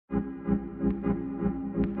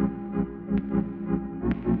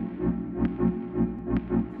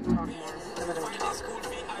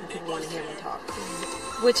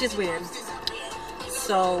which is weird.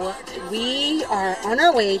 So we are on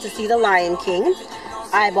our way to see The Lion King.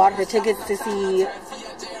 I bought her tickets to see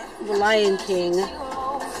The Lion King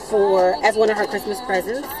as one of her Christmas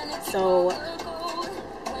presents. So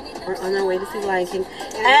we're on our way to see The Lion King.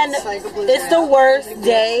 And it's the worst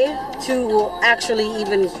day to actually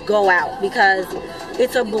even go out because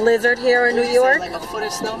it's a blizzard here in New York. Like a foot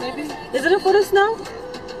of snow, maybe? Is it a foot of snow?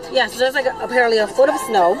 Yes, there's like apparently a foot of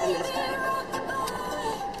snow.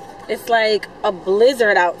 It's like a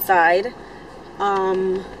blizzard outside.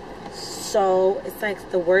 So it's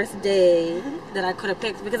like the worst day that I could have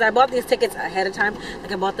picked because I bought these tickets ahead of time.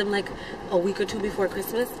 Like I bought them like a week or two before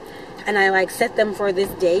Christmas, and I like set them for this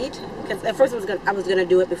date because at first I was gonna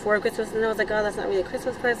do it before Christmas, and I was like, oh, that's not really a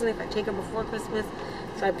Christmas present if I take her before Christmas.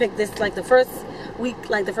 So I picked this like the first week,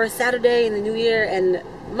 like the first Saturday in the New Year, and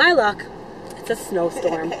my luck, it's a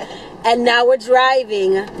snowstorm, and now we're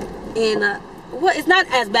driving in. Well, it's not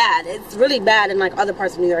as bad. It's really bad in like other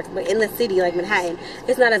parts of New York, but in the city like Manhattan,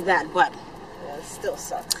 it's not as bad. But yeah, it still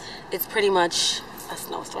sucks. It's pretty much a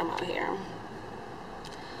snowstorm out here.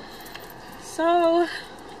 So,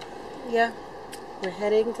 yeah, we're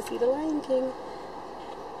heading to see The Lion King.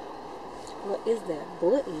 What is that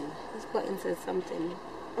button? This button says something.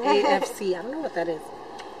 AFC. I don't know what that is.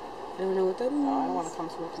 I don't know what that means. Oh, I don't want to come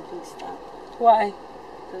to a complete stop. Why?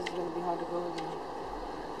 Because it's going to be hard to go again.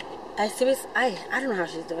 I don't know how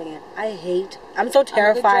she's doing it. I'm so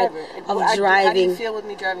terrified of driving. How do you feel with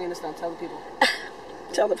me driving in the snow? Tell the people.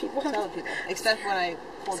 Tell the people. Tell the people. Except when I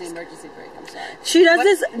pull the emergency brake. I'm sorry. She does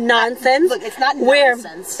this nonsense. Look, it's not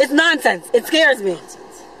nonsense. It's nonsense. It scares me.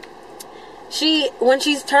 When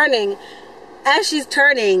she's turning, as she's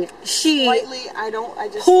turning, she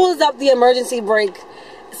pulls up the emergency brake.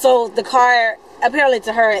 So the car, apparently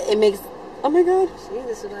to her, it makes. Oh my God. See,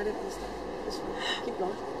 this is why I didn't understand. Keep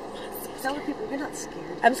going. Tell the people you're not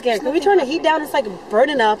scared. I'm scared. Can we turn the heat down? It's like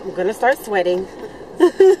burning up. I'm gonna start sweating.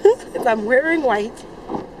 If I'm wearing white.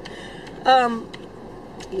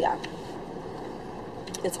 Yeah.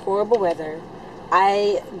 It's horrible weather.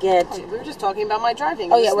 We were just talking about my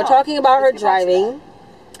driving. Oh yeah, we're talking about her driving.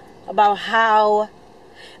 About how.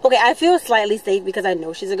 Okay, I feel slightly safe because I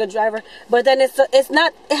know she's a good driver, but then it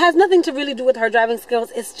has nothing to really do with her driving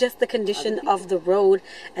skills. It's just the condition of the road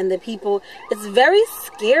and the people. It's very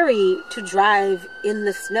scary to drive in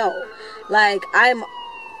the snow. Like I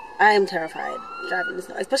am terrified driving in the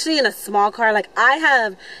snow, especially in a small car. Like I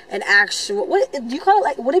have an actual, what do you call it?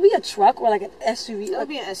 Like, would it be a truck or like an SUV? It would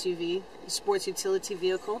be an SUV, a sports utility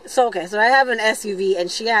vehicle. So okay, so I have an SUV and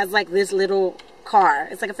she has like this little car.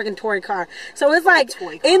 It's like a freaking toy car. So it's like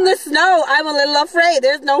in the snow, I'm a little afraid.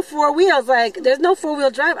 There's no four wheels. Like there's no four-wheel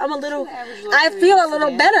drive. I feel a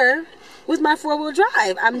little better with my four-wheel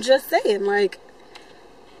drive. I'm just saying, like,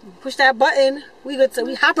 push that button. We good. So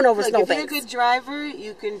we hopping over snowbanks. If you're a good driver,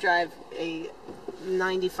 you can drive a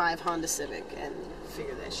 95 Honda Civic and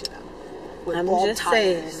figure that shit out. I'm just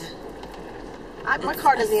saying. My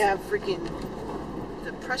car doesn't even have freaking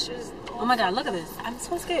the pressures. Oh my God, look at this. I'm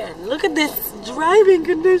so scared. Look at this driving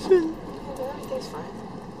condition. Everything's fine.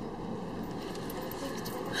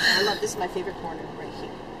 I love this. Is my favorite corner right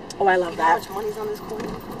here. Oh, I love that. How much money's on this corner?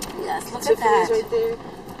 Yes, look at that. Right there.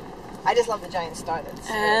 I just love the giant star that's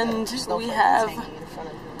and we have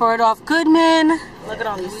Bergdorf Goodman. Look at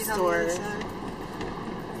all these stores.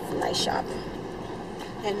 It's a nice shop.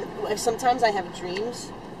 And sometimes I have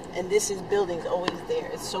dreams. And this is buildings always there.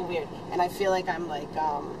 It's so weird, and I feel like I'm like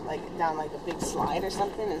down like a big slide or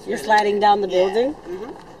something. It's You're sliding down the building.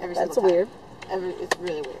 Mm-hmm. That's weird. It's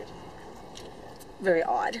really weird. Very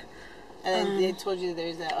odd. And then they told you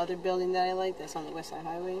there's that other building that I like that's on the West Side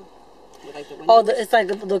Highway. With, like, the windows. Oh, it's like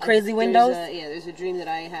the crazy windows. There's a dream that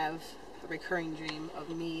I have, a recurring dream of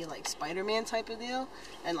me like Spider-Man type of deal,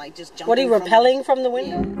 and like just jumping. What are you repelling from the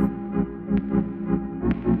window? Yeah.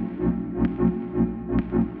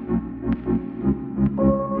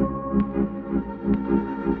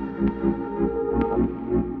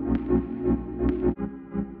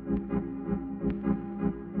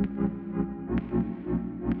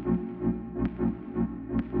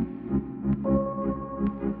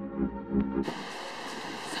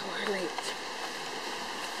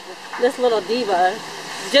 This little diva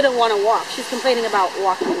didn't want to walk. She's complaining about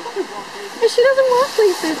walking. And she doesn't walk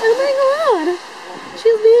places. Oh my God.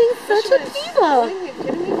 She's being such a diva. Are you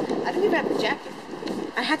kidding me? I didn't even have a jacket.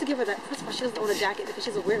 I had to give her that. First of all, she doesn't own a jacket because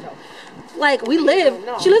she's a weirdo. Like, she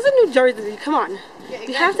lives in New Jersey. Come on. Yeah, exactly.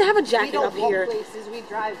 You have to have a jacket up here. We don't walk places, we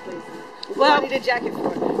drive places. Well, I need a jacket for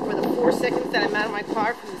the 4 seconds that I'm out of my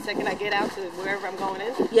car from the second I get out to wherever I'm going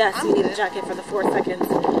in. Yes, you need a jacket for the 4 seconds.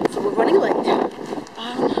 So we're running late. So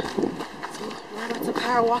we're about to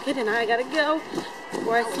car walking and I gotta go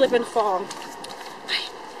before I slip and fall.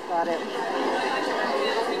 Got it.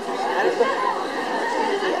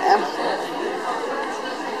 Yeah.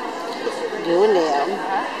 Doing that.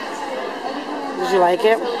 Did you like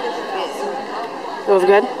it? Yeah. It was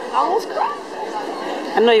good? I almost cried.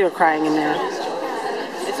 I know you were crying in there.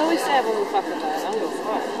 It's always sad when we fuck with us. I don't give a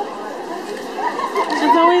fuck.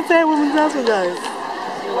 It's always sad when we fuck with us.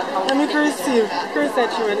 Let me curse you. Curse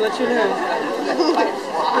at you and let you know.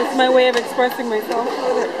 It's my way of expressing myself.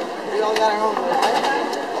 We all got our own.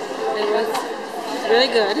 It was really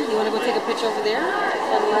good. You want to go take a picture over there?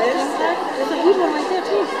 There's a huge one right there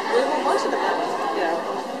too. There's a bunch of them. Yeah.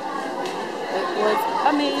 It was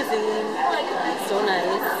amazing. So nice.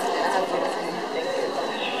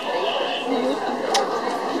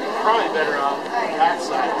 Probably better on that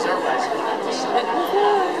side. It's everybody's going to this side.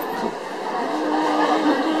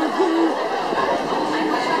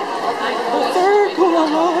 The circle of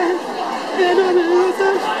life. I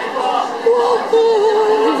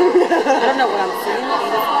don't know what I'm saying.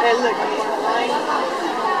 Hey, look.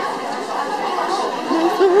 The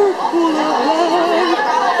circle of life.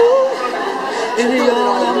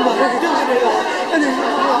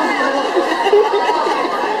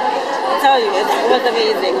 I tell you, it was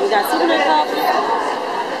amazing. We got souvenir cups.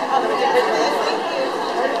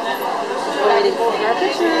 We're waiting for our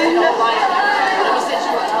picture.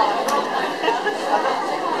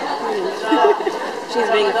 She's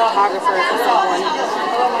being a photographer for someone,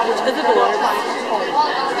 which is adorable.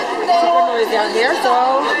 Super noisy out here, so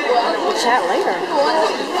we'll chat later.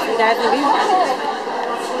 You guys will be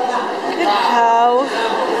look at how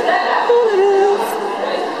cool it is.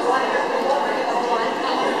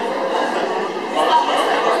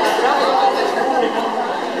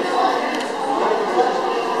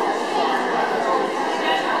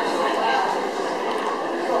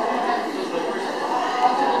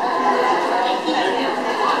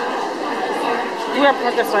 We're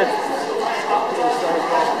parked this way.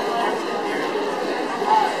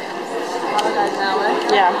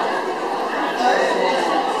 Yeah.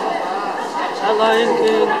 A Lion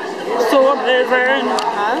King. So amazing.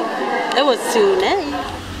 Huh? It was too nice.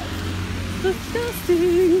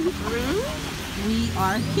 Disgusting. We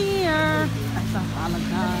are here at the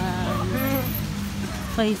Holocaust.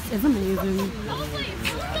 This place is amazing.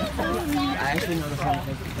 I actually know the fun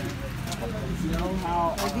thing. You know how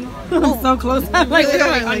I'm so close. I'm like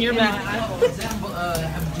literally on your back.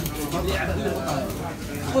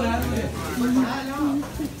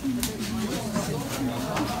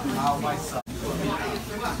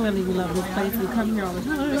 Clearly we love this place. We come here all the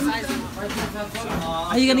time.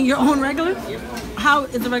 Are you getting your own regular? How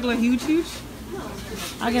is the regular huge?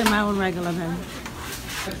 I get my own regular then.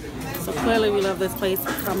 So clearly we love this place.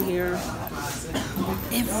 We come here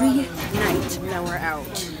every night that we're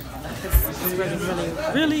out.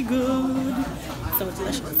 It's really good. So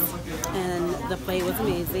delicious. And the play was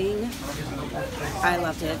amazing. I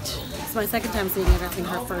loved it. It's my second time seeing it. I think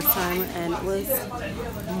her first time, and it was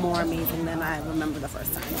more amazing than I remember the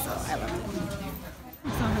first time. So I loved it.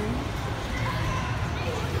 I'm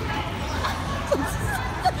sorry.